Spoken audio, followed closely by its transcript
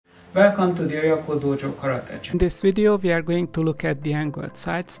Welcome to the Oyako Dojo Karate Channel. In this video we are going to look at the angled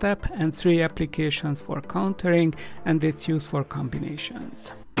sidestep and 3 applications for countering and its use for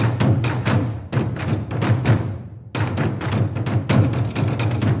combinations.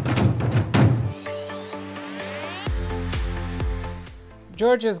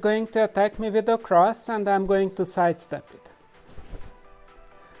 George is going to attack me with a cross and I'm going to sidestep it.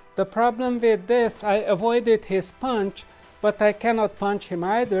 The problem with this, I avoided his punch, but I cannot punch him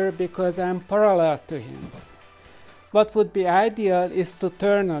either because I'm parallel to him. What would be ideal is to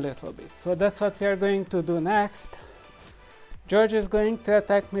turn a little bit. So that's what we are going to do next. George is going to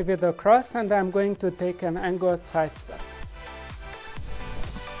attack me with a cross and I'm going to take an angled sidestep.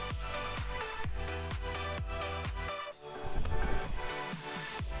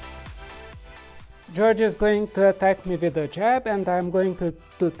 George is going to attack me with a jab and I'm going to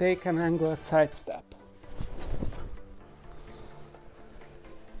take an angled sidestep.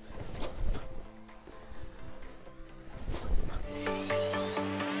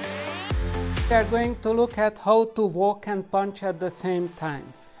 We are going to look at how to walk and punch at the same time.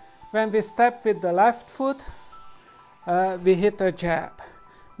 When we step with the left foot, we hit a jab.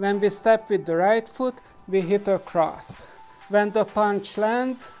 When we step with the right foot, we hit a cross. When the punch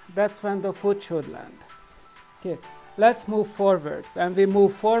lands, that's when the foot should land. Okay, let's move forward. When we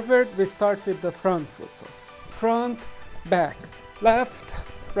move forward, we start with the front foot. So front, back, left,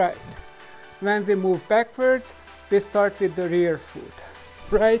 right. When we move backwards, we start with the rear foot.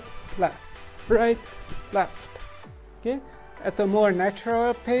 Right, left. Right, left. Okay, at a more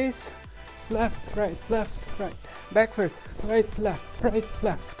natural pace, left, right, backward, right, left. Okay.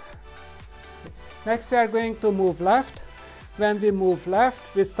 Next we are going to move left. When we move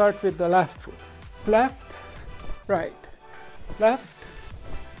left, we start with the left foot. Left, right,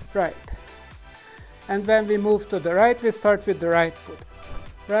 and when we move to the right, we start with the right foot.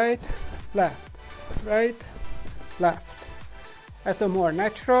 Right, left, at a more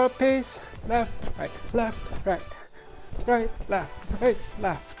natural pace, left, right,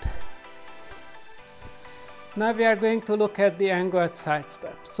 left. Now we are going to look at the angled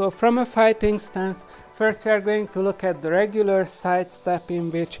sidestep. So from a fighting stance, first we are going to look at the regular sidestep in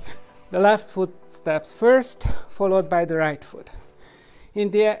which the left foot steps first, followed by the right foot.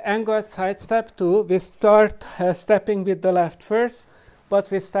 In the angled sidestep too, we start stepping with the left first, but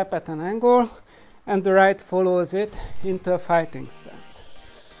we step at an angle, and the right follows it into a fighting stance.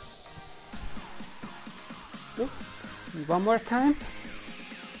 Okay. One more time.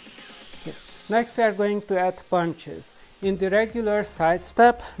 Okay. Next we are going to add punches. In the regular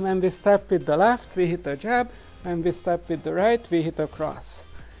sidestep, when we step with the left, we hit a jab. When we step with the right, we hit a cross.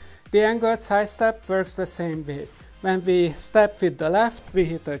 The angled sidestep works the same way. When we step with the left, we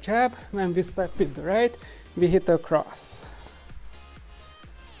hit a jab. When we step with the right, we hit a cross.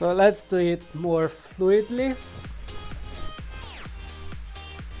 So let's do it more fluidly.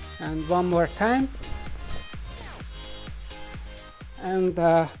 And one more time. And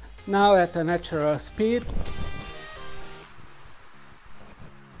now at a natural speed.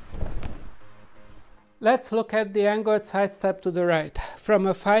 Let's look at the angled sidestep to the right. From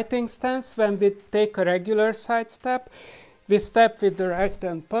a fighting stance, when we take a regular sidestep, we step with the right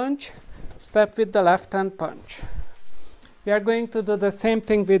and punch, step with the left and punch. We are going to do the same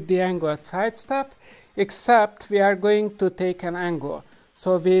thing with the angled sidestep, except we are going to take an angle.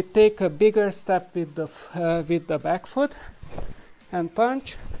 So we take a bigger step with the back foot and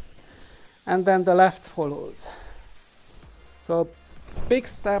punch, and then the left follows. So big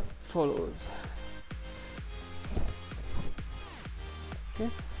step follows. Okay.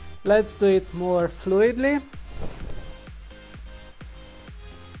 Let's do it more fluidly.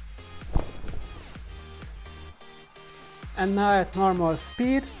 And now at normal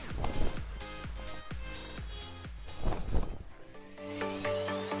speed.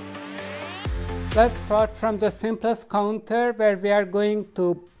 Let's start from the simplest counter where we are going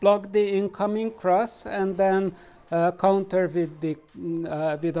to block the incoming cross and then counter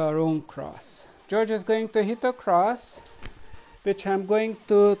with our own cross. George is going to hit a cross, which I'm going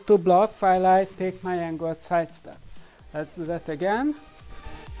to block while I take my angled sidestep. Let's do that again.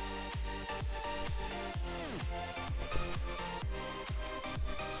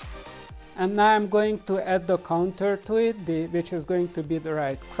 And now I'm going to add the counter to it, which is going to be the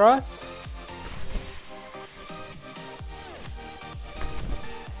right cross.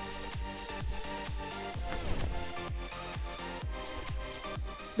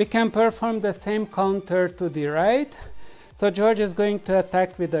 We can perform the same counter to the right. So George is going to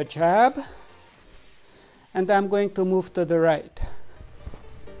attack with a jab, and I'm going to move to the right.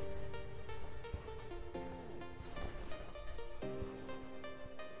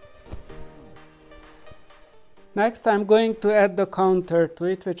 Next, I'm going to add the counter to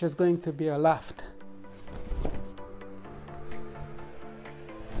it, which is going to be a left.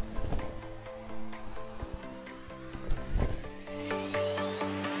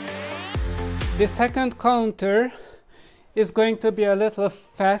 The second counter is going to be a little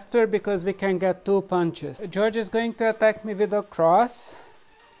faster because we can get 2 punches. George is going to attack me with a cross,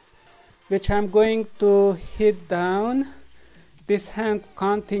 which I'm going to hit down. This hand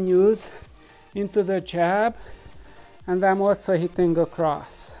continues into the jab, and I'm also hitting a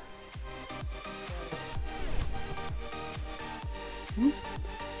cross.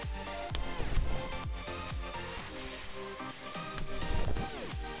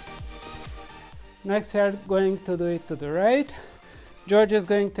 Next, we are going to do it to the right. George is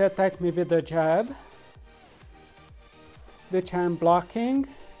going to attack me with a jab, which I'm blocking.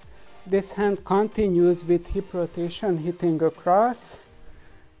 This hand continues with hip rotation, hitting a cross,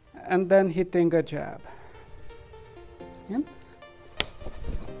 and then hitting a jab. Okay.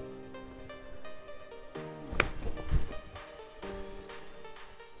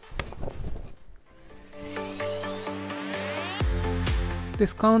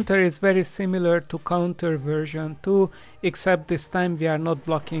 This counter is very similar to counter version 2, except this time we are not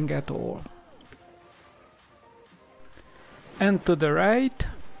blocking at all. And to the right.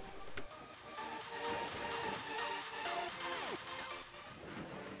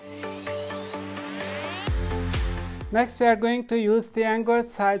 Next, we are going to use the angled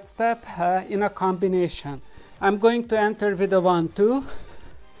sidestep in a combination. I'm going to enter with a 1-2,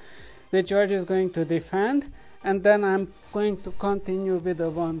 which George is going to defend, and then I'm going to continue with a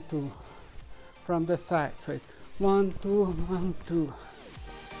 1-2 from the side. So it's 1-2, 1-2,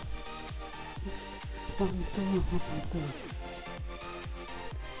 1-2, 1-2.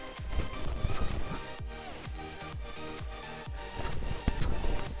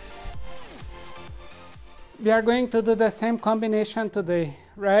 We are going to do the same combination to the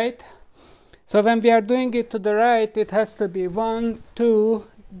right. So when we are doing it to the right, it has to be 1-2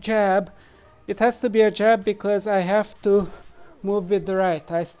 jab. It has to be a jab because I have to move with the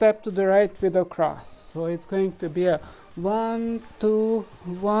right. I step to the right with a cross. So it's going to be a 1-2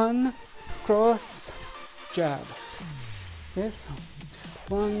 1 cross jab. Okay, so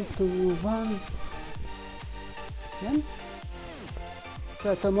 1-2 1. Okay.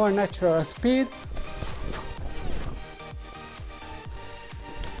 So at a more natural speed.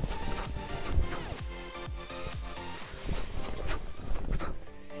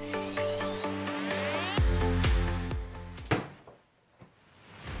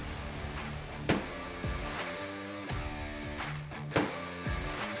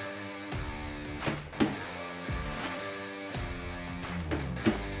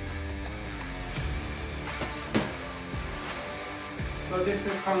 So this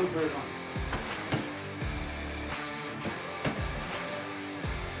is counter 1.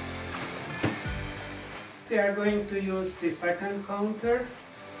 We are going to use the second counter.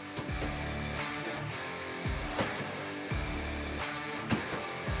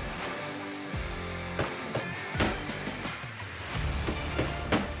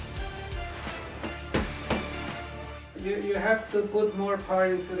 You have to put more power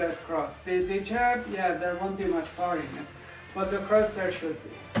into that cross. The jab, yeah, there won't be much power in it. But the cross there should be.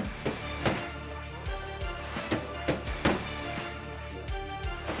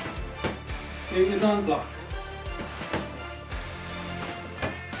 You don't block.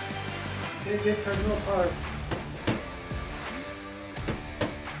 This has no power.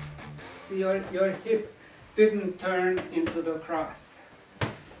 See, your hip didn't turn into the cross.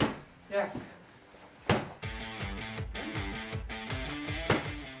 Yes.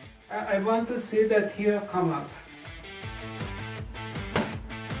 I want to see that heel come up.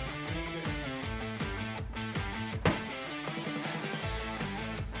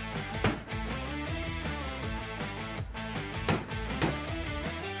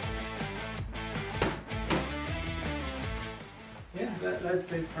 Let's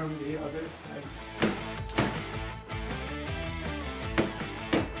take from the other side.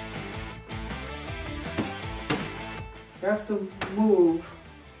 You have to move,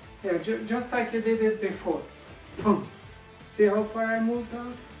 yeah, just like you did it before. Boom. See how far I moved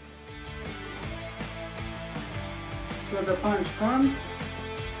out? So the punch comes,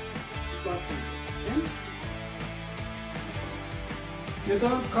 blocking. Okay? You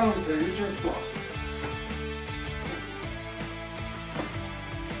don't counter, you just block.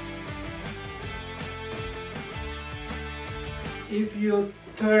 If you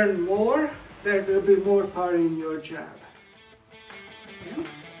turn more, there will be more power in your jab. Okay?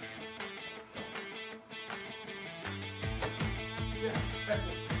 Yeah,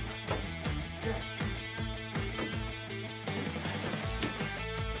 yeah.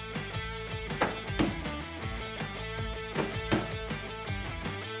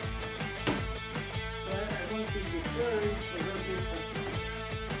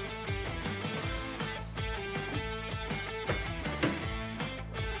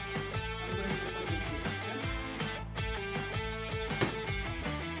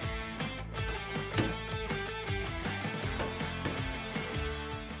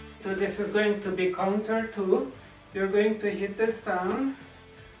 So this is going to be counter 2. You're going to hit this down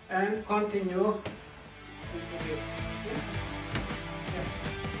and continue with this.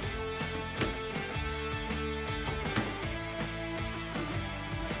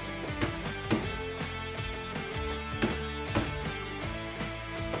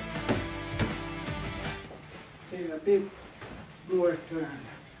 Take a bit more turn.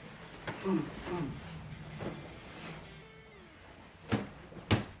 Boom, boom.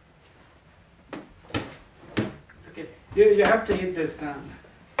 It's okay. You have to hit this down.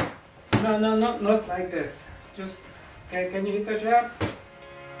 No, not like this. Just, can you hit the jab?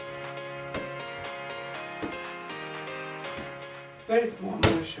 It's very small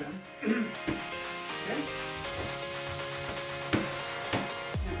motion. Okay.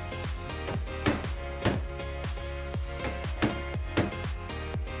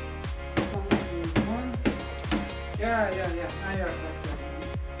 Yeah, now you're faster.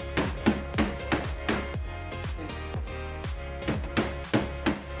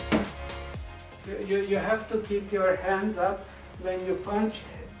 You have to keep your hands up when you punch,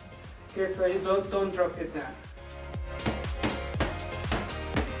 okay, so you don't drop it down.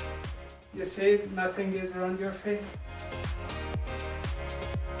 You see, nothing is around your face.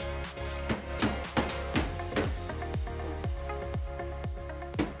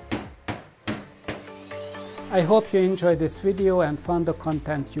 I hope you enjoyed this video and found the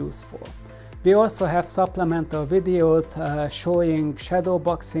content useful. We also have supplemental videos showing shadow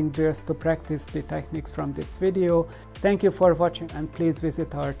boxing drills to practice the techniques from this video. Thank you for watching and please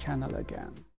visit our channel again.